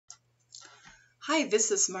Hi, this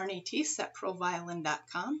is Marnie Thies at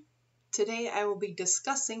Violin.com. Today I will be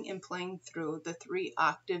discussing and playing through the 3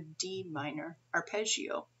 octave D minor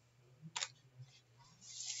arpeggio.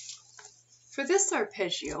 For this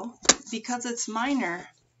arpeggio, because it's minor,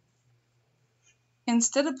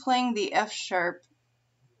 instead of playing the F sharp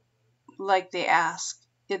like they ask,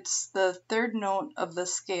 it's the 3rd note of the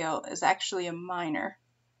scale is actually a minor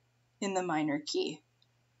in the minor key.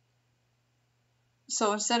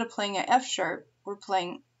 So instead of playing an F sharp, we're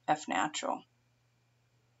playing F natural.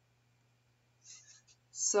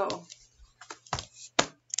 So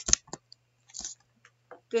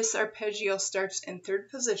this arpeggio starts in 3rd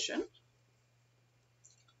position.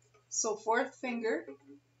 So 4th finger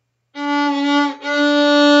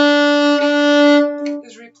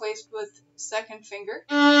is replaced with 2nd finger,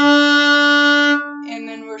 and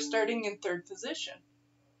then we're starting in 3rd position.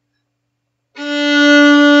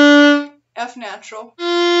 F natural,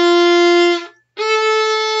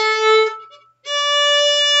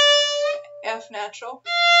 F natural.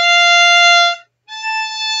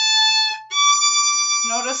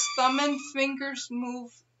 Notice thumb and fingers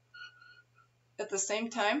move at the same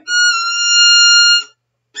time.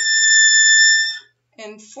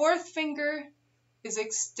 And 4th finger is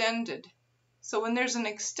extended. So when there's an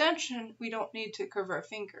extension, we don't need to curve our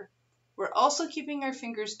finger. We're also keeping our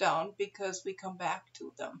fingers down because we come back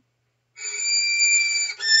to them.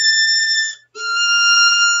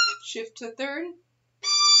 Shift to 3rd.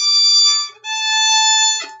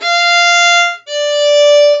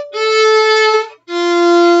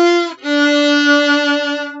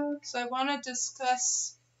 So I want to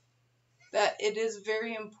discuss that it is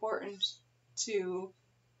very important to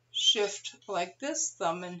shift like this.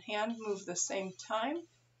 Thumb and hand move the same time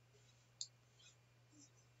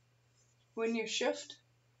when you shift.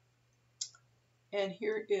 And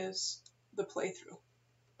here is the playthrough.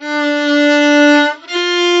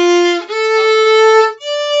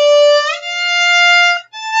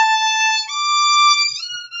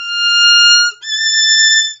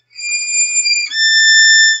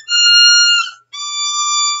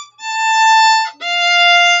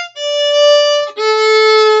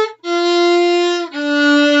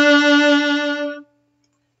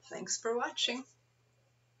 Thanks for watching.